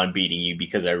keep on beating you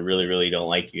because I really, really don't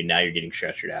like you. Now you're getting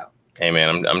stretchered out. Hey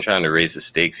man, I'm trying to raise the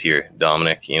stakes here,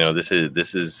 Dominic. You know, this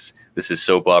is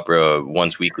soap opera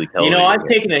once weekly television. You know, I've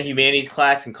taken a humanities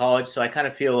class in college, so I kind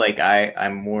of feel like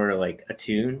I'm more like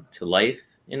attuned to life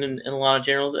in a lot of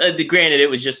generals. Granted, it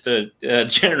was just a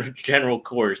general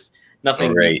course.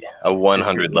 Nothing. Right, a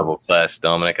 100 level class,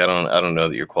 Dominic. I don't know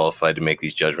that you're qualified to make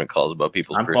these judgment calls about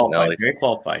people's personalities. Very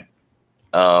qualified.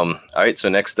 All right, so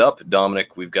next up,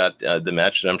 Dominic, we've got the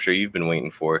match that I'm sure you've been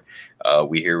waiting for.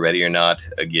 We hear Ready or Not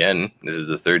again. This is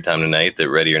the third time tonight that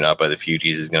Ready or Not by the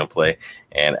Fugees is going to play,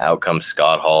 and out comes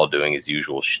Scott Hall doing his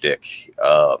usual shtick.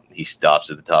 He stops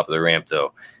at the top of the ramp,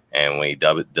 though, and when he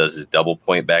does his double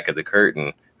point back at the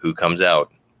curtain, who comes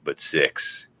out but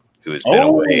Syxx, who has been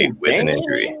away with an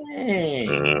injury.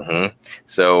 Mm-hmm.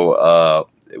 So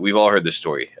we've all heard the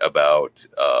story about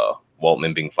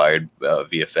Waltman being fired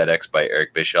via FedEx by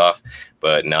Eric Bischoff,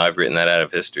 but now I've written that out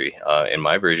of history. In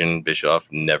my version, Bischoff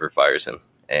never fires him,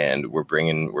 and we're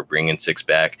bringing Syxx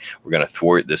back. We're going to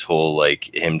thwart this whole like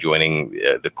him joining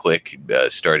the Clique,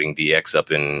 starting DX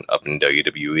up in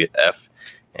WWF,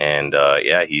 and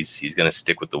he's going to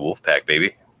stick with the Wolfpack,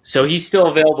 baby. So he's still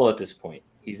available at this point.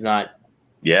 He's not.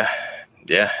 Yeah.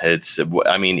 It's.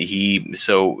 I mean, even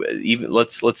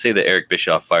let's say that Eric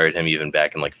Bischoff fired him even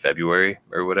back in like February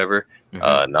or whatever.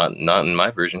 Mm-hmm. Not in my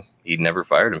version. He never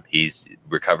fired him. He's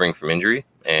recovering from injury,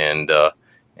 and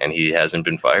he hasn't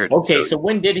been fired. Okay, so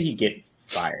when did he get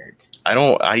fired?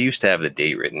 I used to have the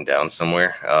date written down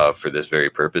somewhere for this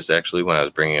very purpose, actually, when I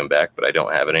was bringing him back, but I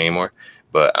don't have it anymore.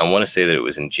 But I want to say that it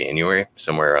was in January,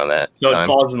 somewhere around that. So time. It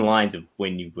falls in the lines of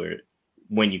when you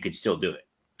could still do it.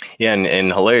 Yeah,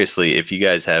 and hilariously, if you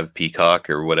guys have Peacock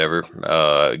or whatever,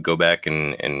 go back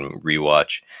and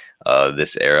rewatch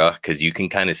this era, because you can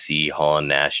kind of see Hall and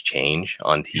Nash change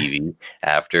on TV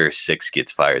after Syxx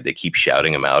gets fired. They keep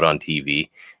shouting him out on TV,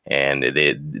 and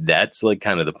that's like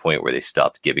kind of the point where they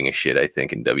stopped giving a shit, I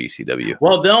think, in WCW.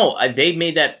 Well, no, they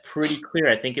made that pretty clear.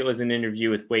 I think it was an interview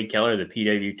with Wade Keller, the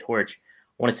PW Torch.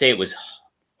 I want to say it was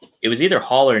either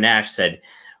Hall or Nash said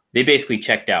they basically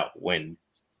checked out when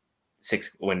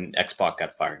X-Pac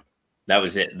got fired. That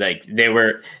was it. Like they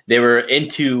were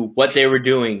into what they were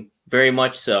doing very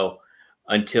much so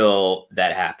until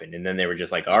that happened, and then they were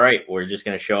just like, all right, we're just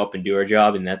going to show up and do our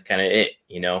job, and that's kind of it,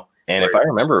 you know. And if I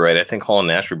remember right, I think Hall and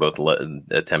Nash were both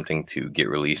attempting to get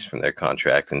released from their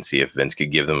contract and see if Vince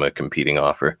could give them a competing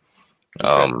offer.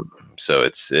 Okay. So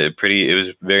it was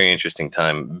a very interesting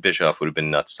time. Bischoff would have been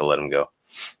nuts to let him go.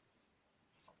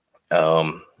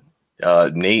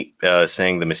 Nate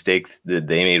saying the mistake that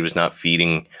they made was not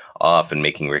feeding off and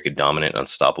making Rick a dominant,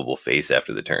 unstoppable face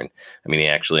after the turn. I mean, he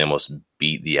actually almost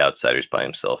beat the Outsiders by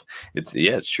himself. It's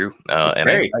true.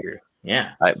 True.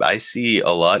 Yeah, I see a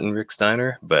lot in Rick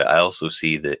Steiner, but I also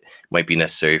see that it might be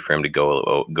necessary for him to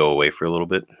go away for a little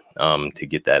bit to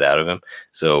get that out of him.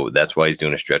 So that's why he's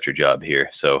doing a stretcher job here.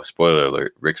 So spoiler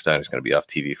alert, Rick Steiner's going to be off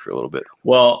TV for a little bit.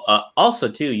 Well, also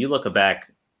too, you look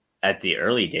back at the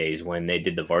early days when they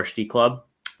did the Varsity Club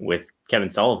with Kevin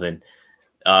Sullivan,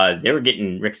 they were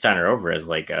getting Rick Steiner over as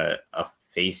like a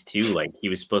phase two. Like he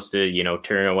was supposed to, you know,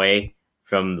 turn away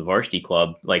from the Varsity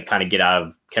Club, like kind of get out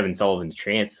of Kevin Sullivan's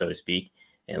trance, so to speak,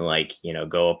 and like, you know,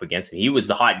 go up against him. He was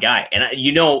the hot guy. And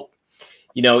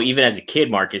even as a kid,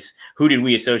 Marcus, who did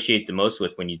we associate the most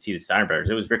with when you'd see the Steiner brothers?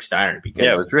 It was Rick Steiner.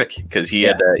 It was Rick, because he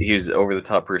had that. He was over the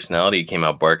top personality. He came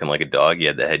out barking like a dog. He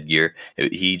had the headgear.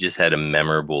 He just had a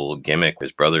memorable gimmick.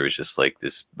 His brother was just like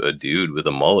this dude with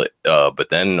a mullet. But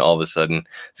then all of a sudden,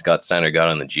 Scott Steiner got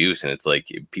on the juice, and it's like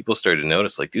people started to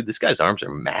notice, like, dude, this guy's arms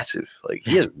are massive. Like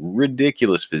he has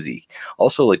ridiculous physique.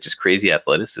 Also, like just crazy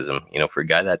athleticism. You know, for a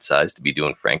guy that size to be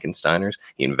doing Frankensteiners,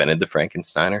 he invented the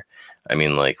Frankensteiner. I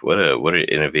mean, like, what an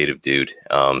innovative dude.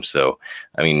 So,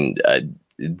 I mean,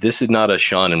 this is not a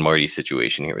Sean and Marty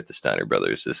situation here with the Steiner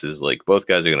brothers. This is like both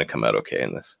guys are going to come out okay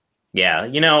in this. Yeah,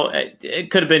 you know, it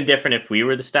could have been different if we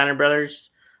were the Steiner brothers.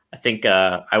 I think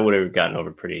I would have gotten over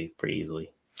pretty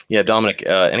easily. Yeah, Dominic,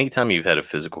 anytime you've had a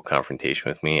physical confrontation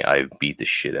with me, I beat the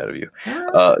shit out of you.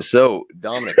 So,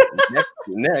 Dominic,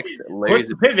 next Larry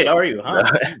Pivot, are you,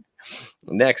 huh?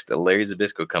 Next, Larry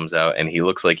Zbyszko comes out, and he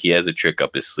looks like he has a trick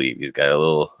up his sleeve. He's got a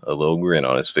little grin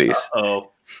on his face.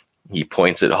 Uh-oh. He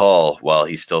points at Hall while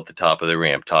he's still at the top of the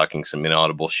ramp, talking some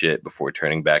inaudible shit before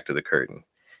turning back to the curtain.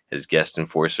 His guest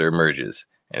enforcer emerges,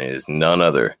 and it is none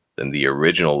other than the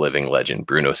original living legend,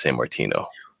 Bruno Sammartino.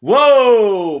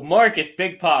 Whoa, Marcus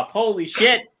Big Pop. Holy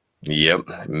shit.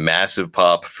 Yep. Massive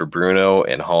pop for Bruno,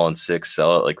 and Hall and Six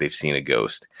sell it like they've seen a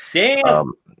ghost.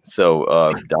 Damn.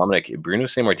 Dominic, Bruno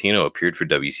Sammartino appeared for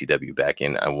WCW back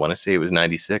in, I want to say it was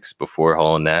 96, before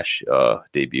Hall and Nash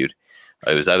debuted.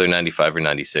 It was either 95 or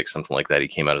 96, something like that. He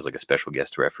came out as like a special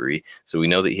guest referee. So we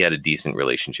know that he had a decent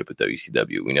relationship with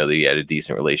WCW. We know that he had a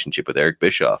decent relationship with Eric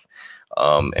Bischoff.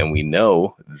 And we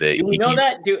know that. Do we know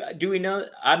that? Do we know?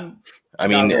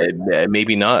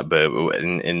 Maybe not, but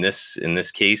in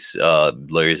this case,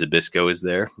 Larry Zbyszko is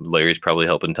there. Larry's probably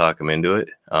helping talk him into it.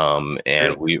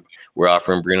 And we're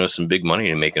offering Bruno some big money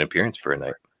to make an appearance for a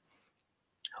night.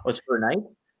 Oh, it's for a night?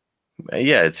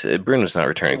 Yeah, it's Bruno's not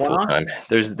returning full time.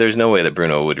 There's no way that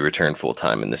Bruno would return full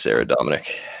time in this era,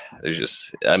 Dominic. There's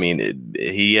just,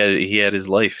 he had his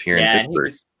life here in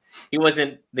Pittsburgh. He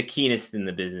wasn't the keenest in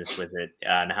the business with it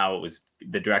and how it was,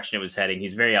 the direction it was heading.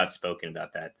 He's very outspoken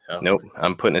about that. So. Nope,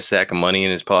 I'm putting a sack of money in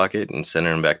his pocket and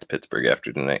sending him back to Pittsburgh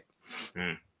after tonight.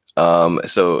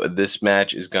 So this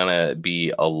match is gonna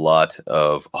be a lot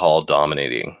of Hall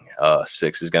dominating.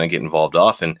 Six is gonna get involved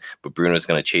often, but Bruno's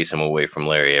gonna chase him away from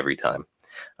Larry every time.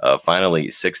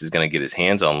 Finally, Six is gonna get his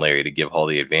hands on Larry to give Hall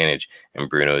the advantage, and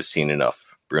Bruno has seen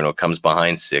enough. Bruno comes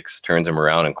behind Six, turns him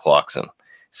around, and clocks him.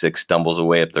 Six stumbles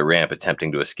away up the ramp,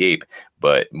 attempting to escape,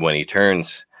 but when he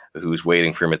turns, who's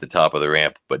waiting for him at the top of the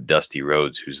ramp but Dusty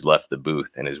Rhodes, who's left the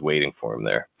booth and is waiting for him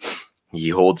there. He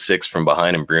holds Six from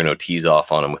behind, and Bruno tees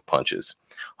off on him with punches.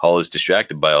 Hall is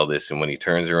distracted by all this, and when he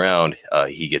turns around,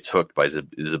 he gets hooked by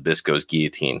Zbyszko's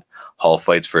guillotine. Hall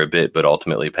fights for a bit, but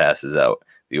ultimately passes out.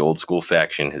 The old school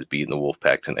faction has beaten the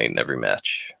Wolfpack tonight in every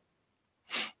match.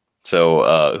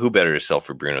 So, who better to sell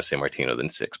for Bruno Sammartino than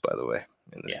Six, by the way?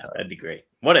 Time. That'd be great.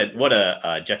 What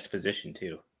a juxtaposition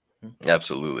too.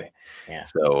 Absolutely. Yeah.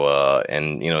 So,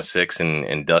 Six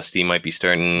and Dusty might be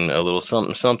starting a little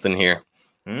something here.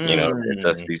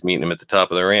 Dusty's meeting him at the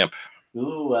top of the ramp.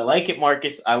 Ooh, I like it,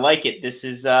 Marcus. I like it. This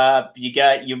is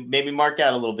you maybe mark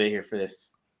out a little bit here for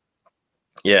this.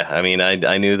 Yeah,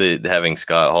 I knew that having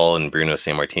Scott Hall and Bruno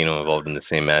Sammartino involved in the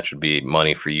same match would be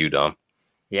money for you, Dom.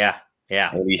 Yeah.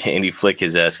 Andy Flick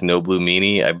his ass no blue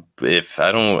meanie.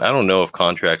 I don't know if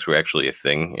contracts were actually a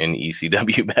thing in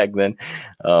ECW back then.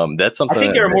 That's something. I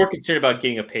think they were more concerned about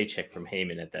getting a paycheck from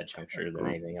Heyman at that juncture than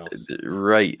anything else.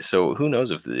 Right. So who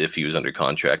knows if he was under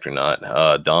contract or not?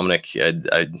 Dominic,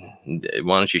 why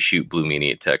don't you shoot blue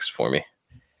meanie a text for me?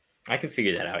 I can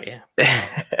figure that out. Yeah.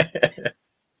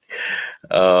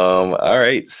 All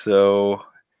right. So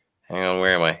hang on.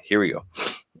 Where am I? Here we go.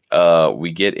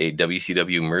 We get a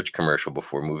WCW merch commercial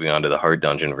before moving on to the Hart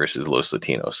Dungeon versus Los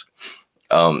Latinos.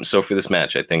 So for this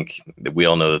match, I think that we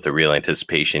all know that the real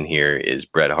anticipation here is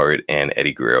Bret Hart and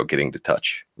Eddie Guerrero getting to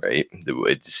touch, right?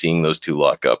 Seeing those two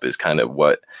lock up is kind of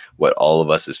what all of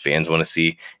us as fans want to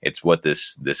see. It's what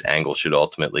this angle should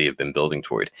ultimately have been building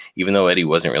toward. Even though Eddie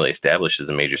wasn't really established as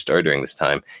a major star during this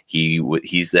time,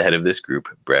 he's the head of this group.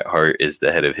 Bret Hart is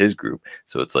the head of his group.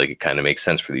 So it's like it kind of makes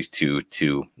sense for these two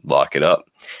to lock it up.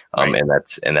 Right.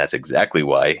 And that's exactly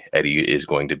why Eddie is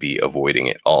going to be avoiding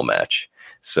it all match.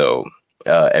 So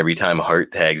every time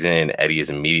Hart tags in, Eddie is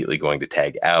immediately going to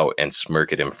tag out and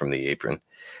smirk at him from the apron.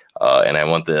 And I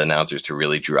want the announcers to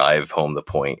really drive home the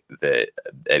point that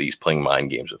Eddie's playing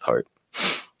mind games with Hart.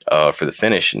 For the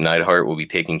finish, Neidhart will be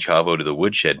taking Chavo to the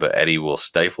woodshed, but Eddie will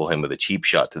stifle him with a cheap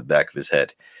shot to the back of his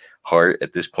head. Hart,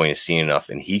 at this point, is seen enough,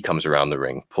 and he comes around the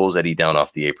ring, pulls Eddie down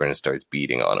off the apron, and starts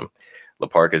beating on him. La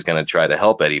Parka is going to try to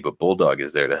help Eddie, but Bulldog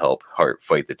is there to help Hart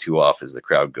fight the two off as the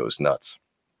crowd goes nuts.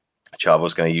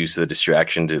 Chavo's going to use the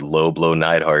distraction to low blow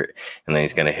Neidhart, and then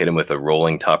he's going to hit him with a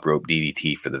rolling top rope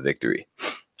DDT for the victory.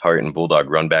 Hart and Bulldog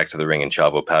run back to the ring, and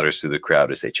Chavo powders through the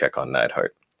crowd as they check on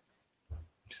Neidhart.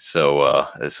 So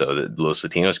the Los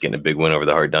Latinos getting a big win over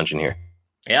the Hart Dungeon here.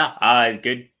 Yeah,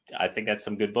 good. I think that's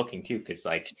some good booking too, because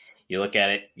like you look at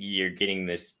it, you're getting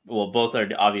this. Well, both are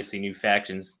obviously new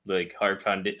factions. Like Hart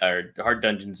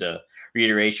Dungeon's a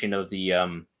reiteration of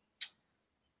the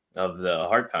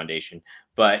Hart Foundation.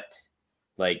 But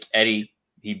like Eddie,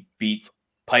 he beat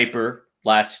Piper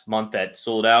last month at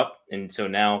Sold Out, and so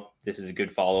now this is a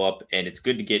good follow up, and it's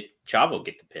good to get Chavo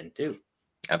get the pin too.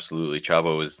 Absolutely,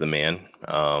 Chavo is the man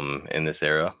in this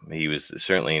era. He was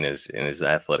certainly in his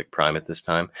athletic prime at this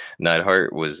time.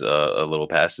 Neidhart was a little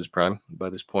past his prime by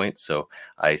this point, so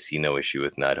I see no issue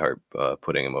with Neidhart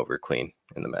putting him over clean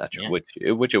in the match, which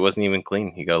it wasn't even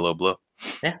clean. He got a low blow.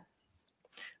 Yeah.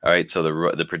 All right, so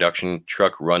the production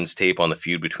truck runs tape on the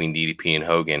feud between DDP and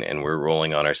Hogan, and we're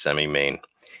rolling on our semi-main.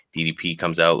 DDP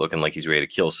comes out looking like he's ready to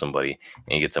kill somebody,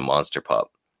 and he gets a monster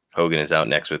pop. Hogan is out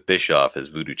next with Bischoff as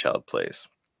Voodoo Child plays.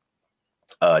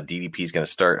 DDP is going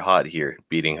to start hot here,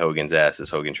 beating Hogan's ass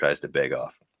as Hogan tries to beg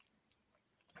off.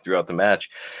 throughout the match.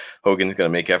 Hogan's going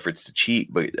to make efforts to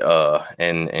cheat, but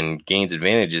and gains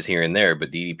advantages here and there,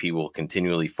 but DDP will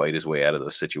continually fight his way out of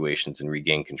those situations and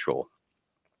regain control.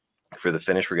 For the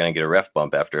finish, we're going to get a ref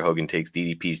bump after Hogan takes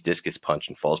DDP's discus punch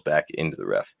and falls back into the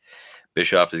ref.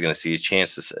 Bischoff is going to see his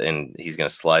chances, and he's going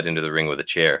to slide into the ring with a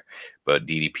chair, but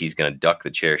DDP is going to duck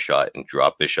the chair shot and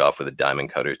drop Bischoff with a diamond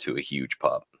cutter to a huge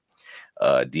pop.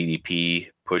 DDP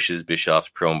pushes Bischoff's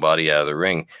prone body out of the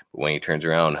ring, but when he turns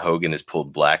around, Hogan has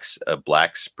pulled a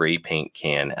black spray paint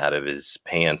can out of his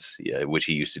pants, which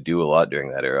he used to do a lot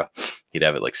during that era. He'd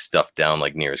have it like stuffed down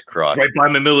like near his crotch. Right by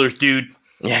my Miller's, dude.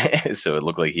 Yeah, so it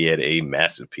looked like he had a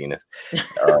massive penis.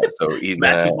 So he's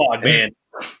massive hog, man.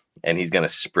 And he's going to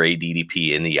spray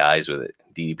DDP in the eyes with it.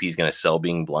 DDP's going to sell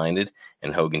being blinded,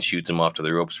 and Hogan shoots him off to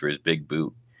the ropes for his big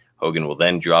boot. Hogan will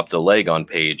then drop the leg on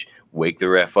Page, wake the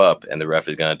ref up, and the ref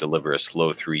is going to deliver a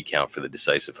slow 3 count for the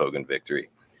decisive Hogan victory.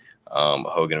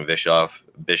 Hogan and Bischoff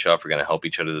are going to help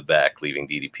each other to the back, leaving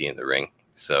DDP in the ring.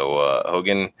 So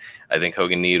I think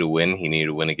Hogan needed a win. He needed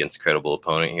a win against a credible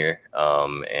opponent here.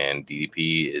 And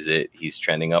DDP is it. He's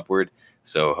trending upward.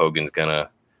 So Hogan's gonna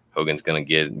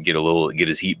get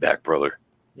his heat back, brother.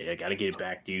 Yeah, gotta get it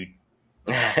back, dude.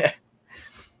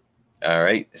 All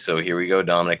right, so here we go,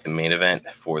 Dominic, the main event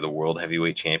for the World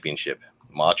Heavyweight Championship.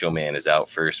 Macho Man is out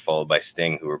first, followed by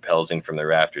Sting, who repels in from the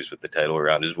rafters with the title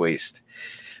around his waist.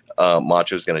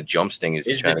 Macho's going to jump Sting as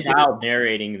he's trying to get it.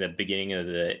 Narrating the beginning of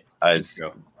the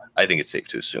intro. I think it's safe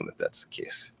to assume that that's the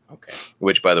case. Okay.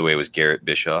 Which, by the way, was Garrett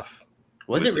Bischoff.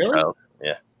 Was it really? Child.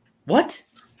 Yeah. What?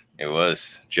 It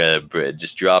was.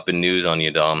 Just dropping news on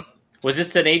you, Dom. Was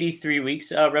this an 83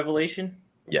 weeks revelation?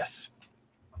 Yes.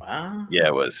 Wow. Yeah,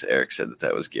 it was. Eric said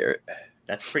that was Garrett.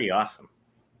 That's pretty awesome.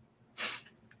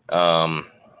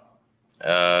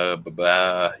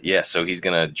 Yeah, so he's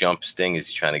going to jump Sting as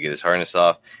he's trying to get his harness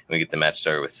off, and we get the match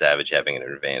started with Savage having an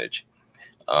advantage.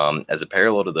 As a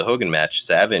parallel to the Hogan match,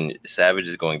 Savage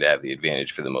is going to have the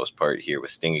advantage for the most part here,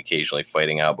 with Sting occasionally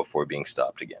fighting out before being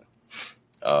stopped again.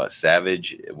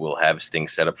 Savage will have Sting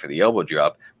set up for the elbow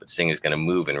drop, but Sting is going to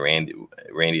move, and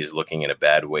Randy is looking in a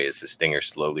bad way as the Stinger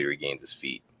slowly regains his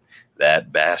feet.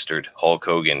 That bastard, Hulk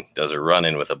Hogan, does a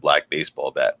run-in with a black baseball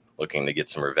bat, looking to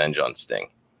get some revenge on Sting.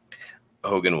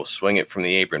 Hogan will swing it from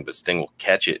the apron, but Sting will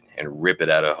catch it and rip it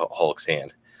out of Hulk's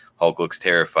hand. Hulk looks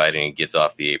terrified, and he gets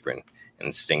off the apron,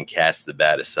 and Sting casts the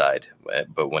bat aside.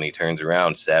 But when he turns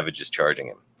around, Savage is charging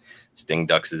him. Sting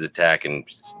ducks his attack and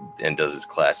does his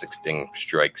classic Sting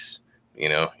strikes. You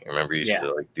know, remember he used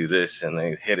to like do this, and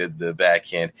they hit the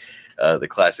backhand. The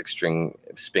classic Sting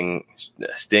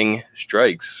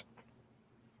strikes.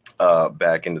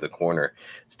 Back into the corner.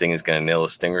 Sting is going to nail a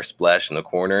Stinger splash in the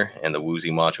corner, and the woozy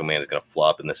Macho Man is going to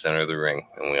flop in the center of the ring,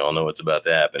 and we all know what's about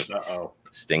to happen. Uh-oh.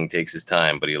 Sting takes his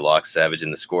time, but he locks Savage in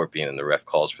the Scorpion, and the ref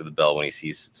calls for the bell when he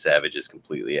sees Savage is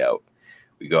completely out.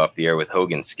 We go off the air with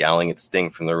Hogan scowling at Sting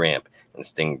from the ramp, and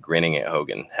Sting grinning at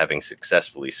Hogan, having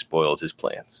successfully spoiled his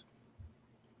plans.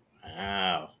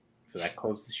 Wow. So that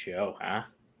closed the show, huh?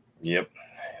 Yep.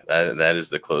 That is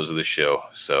the close of the show.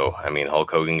 So, I mean, Hulk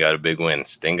Hogan got a big win.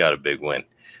 Sting got a big win.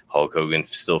 Hulk Hogan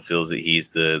still feels that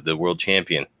he's the world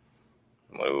champion.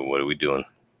 What are we doing?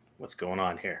 What's going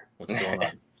on here? What's going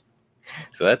on?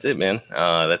 So that's it, man.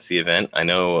 That's the event. I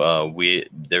know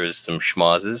there was some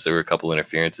schmozzes. There were a couple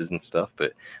interferences and stuff,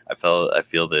 but I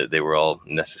feel that they were all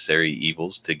necessary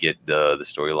evils to get the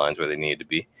storylines where they needed to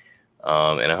be.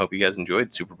 And I hope you guys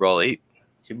enjoyed Super Brawl 8.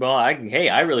 Well, I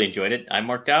really enjoyed it. I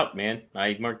marked out, man.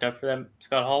 I marked out for them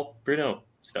Scott Hall, Bruno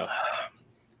stuff,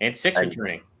 and Six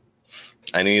returning.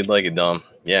 I knew you'd like it, Dom.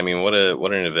 Yeah, I mean, what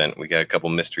an event. We got a couple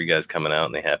mystery guys coming out,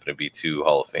 and they happen to be 2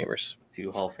 Hall of Famers. 2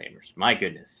 Hall of Famers. My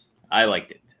goodness, I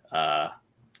liked it.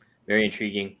 Very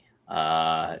intriguing.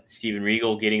 Steven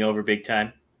Regal getting over big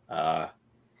time.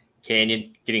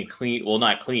 Canyon getting clean. Well,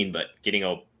 not clean, but getting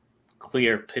a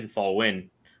clear pinfall win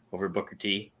over Booker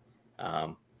T.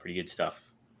 Pretty good stuff.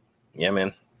 Yeah,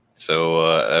 man. So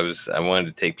I wanted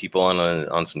to take people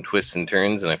on some twists and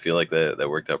turns, and I feel like that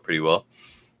worked out pretty well.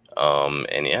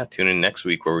 And yeah, tune in next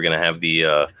week where we're gonna have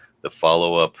the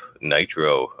follow-up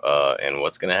Nitro and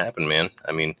what's gonna happen, man.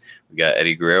 I mean, we got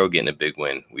Eddie Guerrero getting a big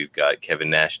win. We've got Kevin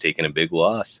Nash taking a big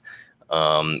loss.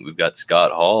 We've got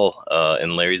Scott Hall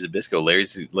and Larry Zbyszko.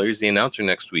 Larry's the announcer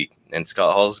next week, and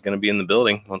Scott Hall's gonna be in the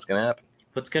building. What's gonna happen?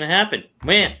 What's gonna happen,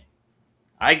 man?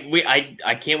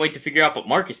 I can't wait to figure out. But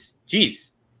Marcus,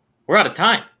 geez, we're out of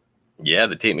time. Yeah,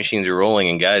 the tape machines are rolling.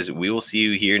 And guys, we will see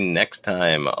you here next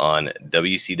time on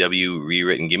WCW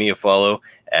Rewritten. Give me a follow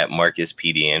at Marcus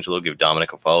P. D'Angelo. Give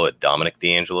Dominic a follow at Dominic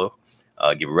D'Angelo.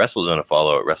 Give WrestleZone a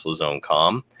follow at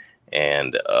WrestleZone.com.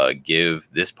 And give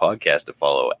this podcast a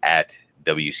follow at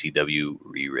WCW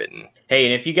Rewritten. Hey,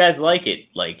 and if you guys like it,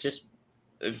 like just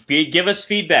give us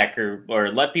feedback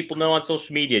or let people know on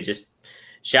social media. Just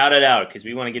shout it out because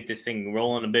we want to get this thing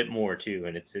rolling a bit more too.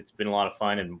 And it's been a lot of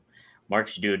fun, and Mark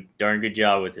should do a darn good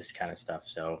job with this kind of stuff.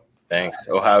 So thanks.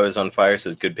 Ohio is on fire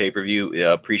says good pay-per-view.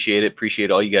 Appreciate it.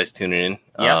 Appreciate all you guys tuning in.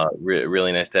 Yeah.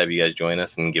 Really nice to have you guys join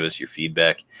us and give us your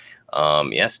feedback.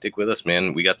 Yeah, stick with us,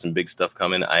 man. We got some big stuff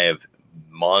coming. I have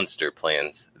monster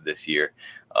plans this year.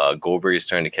 Goldberg is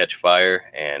starting to catch fire,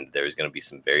 and there's going to be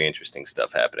some very interesting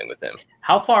stuff happening with him.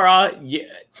 How far out?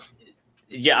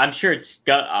 Yeah, I'm sure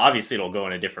obviously it'll go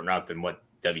in a different route than what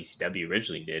WCW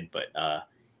originally did, but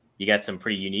you got some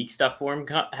pretty unique stuff for him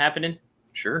happening.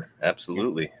 Sure,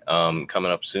 absolutely.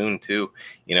 Coming up soon too.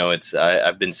 You know,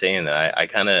 I've been saying that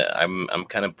I'm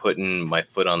kind of putting my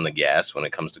foot on the gas when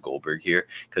it comes to Goldberg here,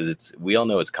 because we all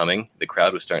know it's coming. The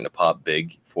crowd was starting to pop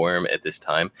big for him at this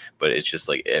time, but it's just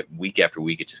like week after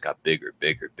week, it just got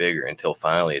bigger until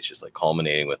finally it's just like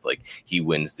culminating with like he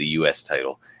wins the U.S.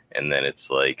 title, and then it's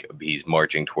like he's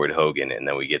marching toward Hogan, and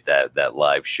then we get that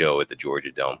live show at the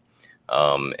Georgia Dome.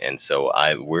 And so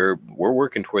we're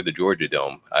working toward the Georgia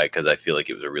Dome because I feel like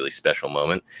it was a really special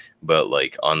moment. But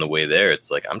like on the way there,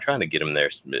 it's like I'm trying to get him there.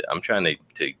 I'm trying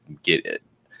to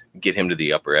get him to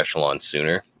the upper echelon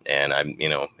sooner. And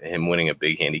him winning a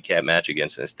big handicap match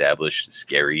against an established,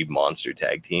 scary monster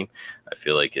tag team, I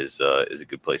feel like is a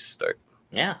good place to start.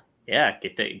 Yeah.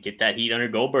 Get that heat under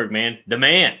Goldberg, man. The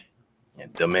man. Yeah,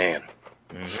 the man.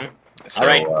 Mm-hmm. So, all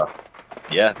right.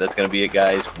 Yeah, that's going to be it,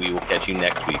 guys. We will catch you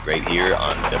next week right here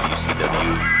on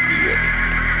WCW Rewritten.